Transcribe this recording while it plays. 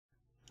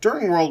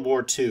During World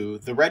War II,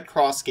 the Red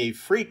Cross gave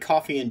free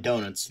coffee and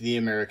donuts to the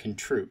American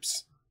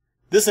troops.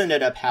 This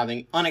ended up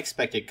having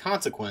unexpected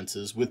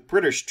consequences with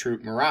British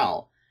troop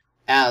morale,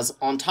 as,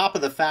 on top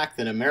of the fact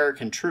that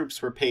American troops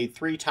were paid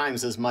 3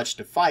 times as much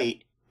to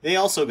fight, they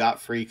also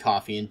got free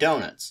coffee and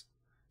donuts.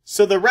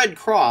 So the Red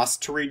Cross,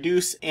 to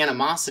reduce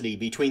animosity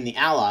between the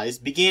Allies,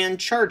 began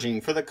charging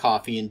for the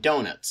coffee and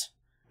donuts.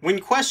 When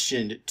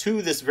questioned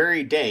to this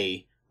very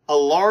day, a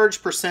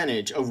large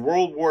percentage of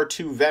World War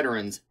II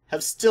veterans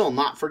have still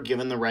not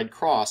forgiven the Red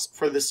Cross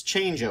for this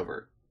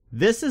changeover.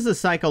 This is a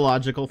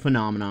psychological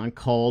phenomenon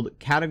called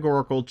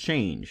categorical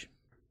change.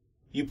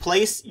 You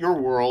place your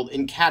world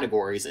in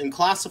categories and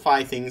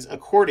classify things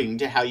according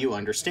to how you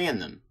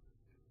understand them.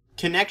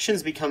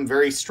 Connections become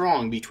very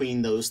strong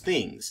between those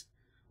things.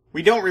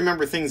 We don't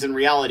remember things in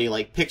reality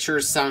like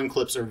pictures, sound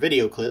clips, or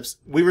video clips.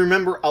 We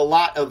remember a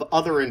lot of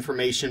other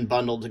information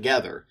bundled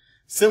together,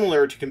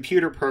 similar to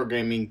computer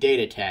programming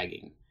data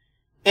tagging.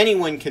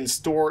 Anyone can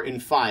store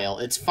and file.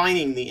 It's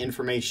finding the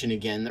information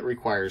again that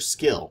requires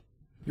skill.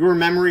 Your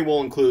memory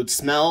will include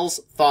smells,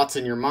 thoughts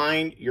in your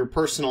mind, your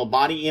personal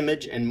body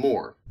image, and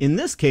more. In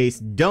this case,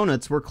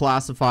 donuts were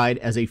classified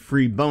as a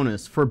free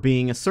bonus for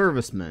being a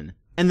serviceman,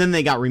 and then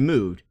they got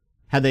removed.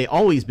 Had they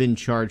always been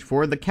charged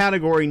for, the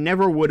category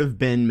never would have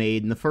been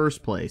made in the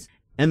first place,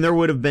 and there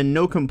would have been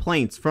no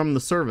complaints from the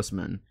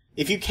servicemen.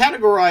 If you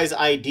categorize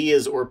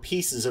ideas or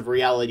pieces of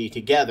reality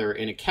together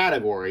in a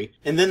category,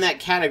 and then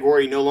that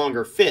category no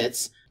longer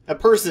fits, a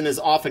person is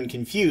often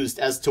confused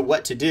as to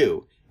what to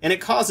do, and it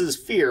causes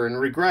fear and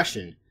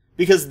regression,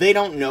 because they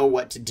don't know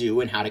what to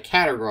do and how to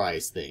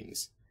categorize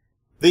things.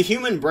 The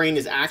human brain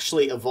is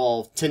actually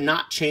evolved to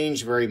not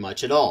change very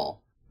much at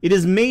all. It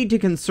is made to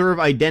conserve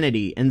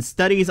identity, and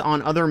studies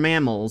on other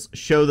mammals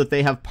show that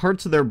they have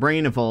parts of their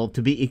brain evolved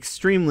to be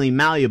extremely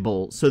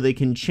malleable so they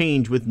can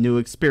change with new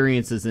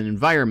experiences and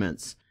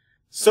environments.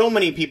 So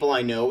many people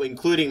I know,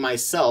 including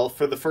myself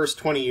for the first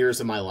 20 years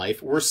of my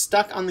life, were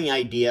stuck on the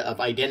idea of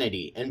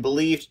identity and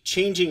believed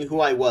changing who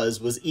I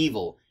was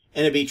evil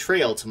and a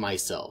betrayal to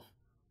myself.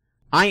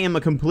 I am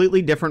a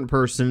completely different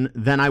person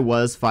than I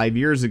was 5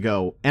 years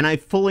ago, and I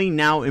fully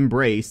now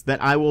embrace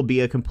that I will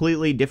be a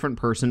completely different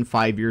person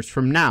 5 years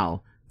from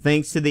now,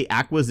 thanks to the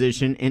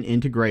acquisition and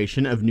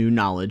integration of new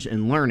knowledge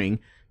and learning,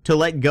 to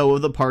let go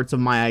of the parts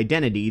of my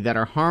identity that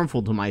are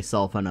harmful to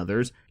myself and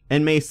others,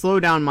 and may slow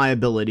down my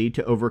ability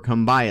to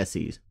overcome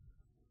biases.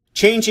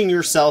 Changing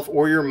yourself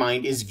or your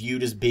mind is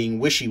viewed as being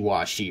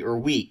wishy-washy or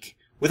weak,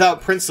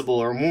 without principle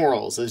or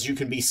morals, as you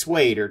can be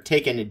swayed or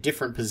taken a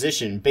different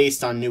position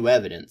based on new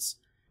evidence.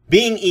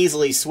 Being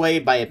easily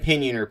swayed by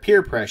opinion or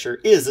peer pressure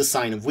is a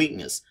sign of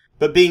weakness,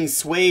 but being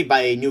swayed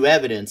by new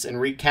evidence and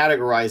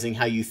recategorizing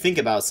how you think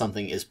about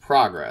something is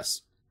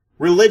progress.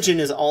 Religion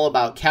is all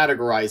about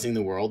categorizing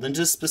the world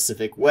into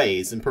specific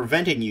ways and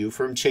preventing you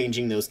from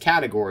changing those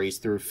categories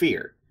through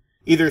fear.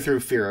 Either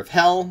through fear of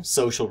hell,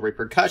 social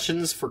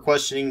repercussions for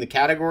questioning the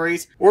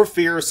categories, or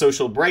fear of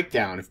social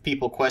breakdown if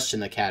people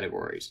question the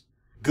categories.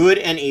 Good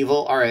and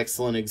evil are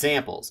excellent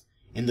examples.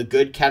 In the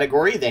good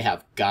category, they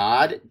have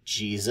God,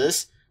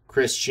 Jesus,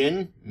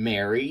 Christian,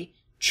 Mary,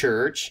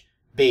 church,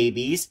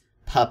 babies,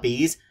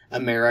 puppies,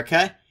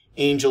 America,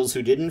 angels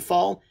who didn't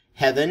fall,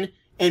 heaven,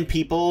 and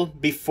people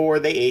before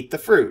they ate the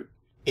fruit.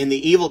 In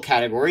the evil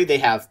category, they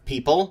have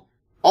people,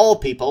 all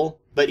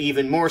people, but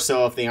even more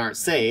so if they aren't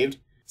saved,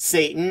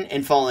 Satan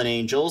and fallen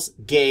angels,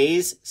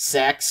 gays,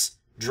 sex,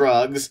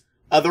 drugs,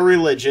 other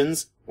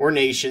religions, or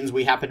nations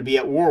we happen to be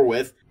at war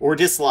with, or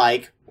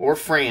dislike, or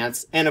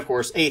France, and of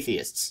course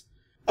atheists.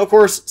 Of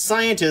course,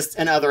 scientists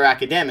and other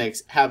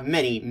academics have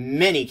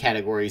many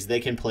categories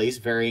they can place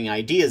varying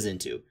ideas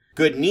into.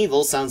 Good and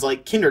evil sounds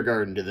like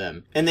kindergarten to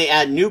them, and they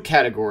add new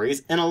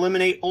categories and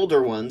eliminate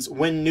older ones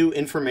when new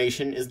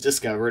information is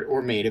discovered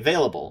or made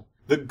available.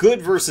 The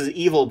good versus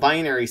evil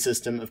binary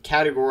system of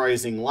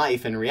categorizing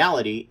life and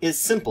reality is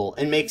simple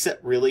and makes it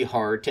really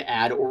hard to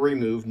add or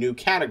remove new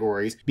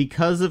categories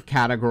because of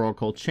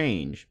categorical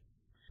change.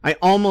 I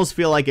almost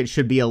feel like it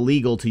should be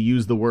illegal to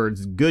use the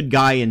words good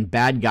guy and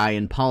bad guy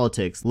in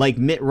politics like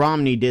Mitt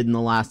Romney did in the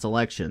last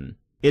election.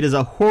 It is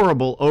a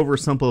horrible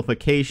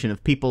oversimplification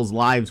of people's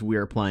lives we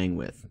are playing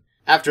with.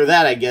 After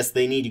that, I guess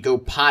they need to go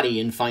potty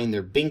and find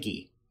their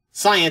binky.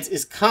 Science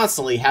is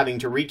constantly having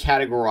to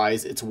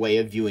recategorize its way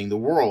of viewing the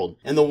world,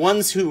 and the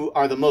ones who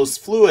are the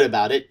most fluid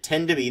about it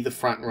tend to be the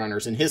front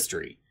runners in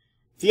history.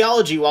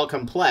 Theology, while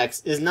complex,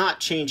 is not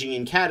changing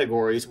in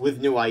categories with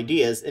new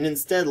ideas, and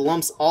instead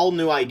lumps all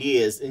new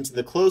ideas into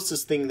the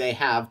closest thing they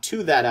have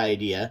to that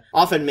idea,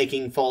 often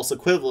making false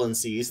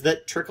equivalencies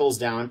that trickles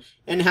down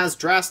and has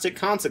drastic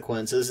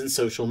consequences in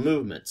social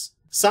movements.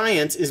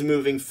 Science is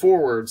moving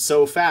forward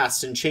so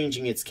fast and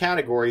changing its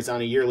categories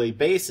on a yearly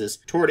basis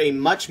toward a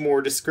much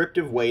more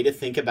descriptive way to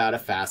think about a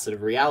facet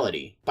of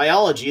reality.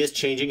 Biology is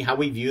changing how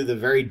we view the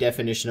very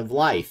definition of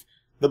life.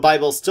 The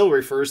Bible still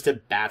refers to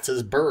bats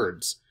as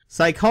birds.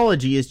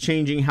 Psychology is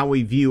changing how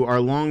we view our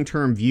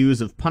long-term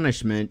views of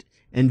punishment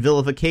and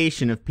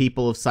vilification of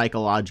people of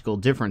psychological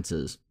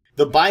differences.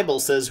 The Bible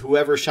says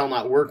whoever shall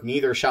not work,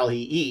 neither shall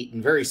he eat,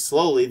 and very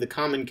slowly the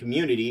common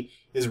community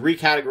is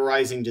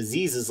recategorizing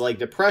diseases like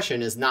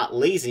depression as not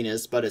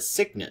laziness, but as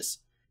sickness.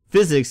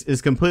 Physics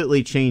is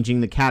completely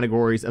changing the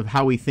categories of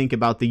how we think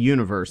about the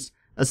universe,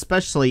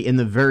 especially in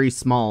the very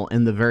small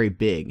and the very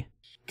big.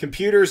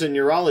 Computers and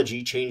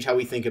neurology change how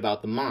we think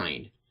about the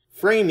mind.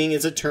 Framing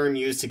is a term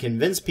used to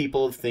convince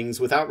people of things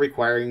without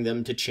requiring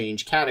them to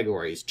change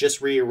categories,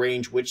 just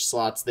rearrange which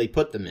slots they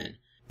put them in.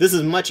 This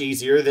is much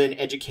easier than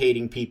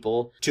educating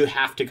people to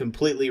have to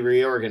completely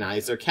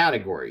reorganize their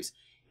categories.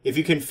 If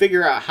you can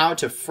figure out how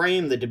to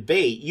frame the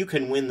debate, you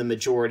can win the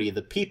majority of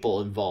the people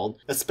involved,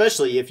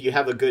 especially if you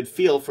have a good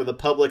feel for the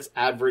public's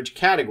average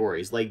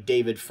categories, like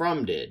David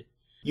Frum did.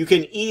 You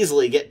can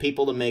easily get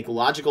people to make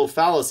logical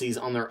fallacies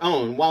on their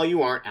own while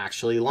you aren't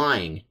actually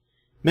lying.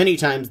 Many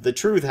times the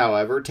truth,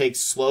 however, takes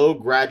slow,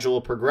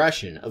 gradual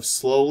progression of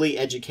slowly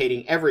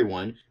educating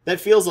everyone that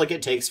feels like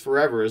it takes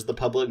forever as the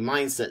public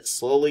mindset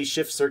slowly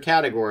shifts their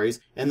categories,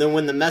 and then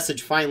when the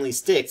message finally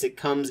sticks, it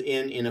comes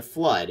in a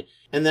flood,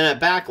 and then a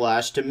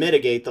backlash to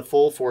mitigate the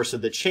full force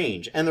of the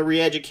change, and the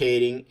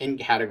re-educating and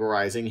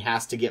categorizing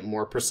has to get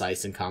more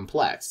precise and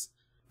complex.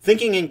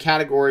 Thinking in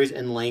categories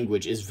and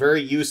language is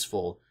very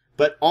useful,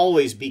 but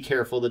always be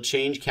careful to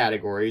change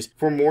categories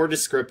for more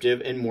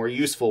descriptive and more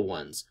useful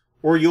ones,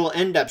 or you'll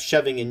end up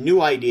shoving a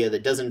new idea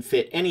that doesn't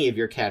fit any of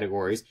your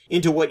categories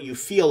into what you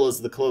feel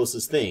is the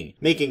closest thing,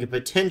 making a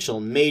potential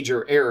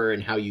major error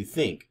in how you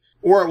think.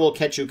 Or it will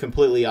catch you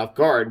completely off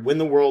guard when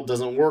the world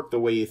doesn't work the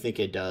way you think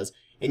it does,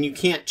 and you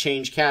can't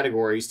change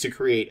categories to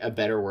create a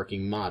better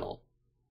working model.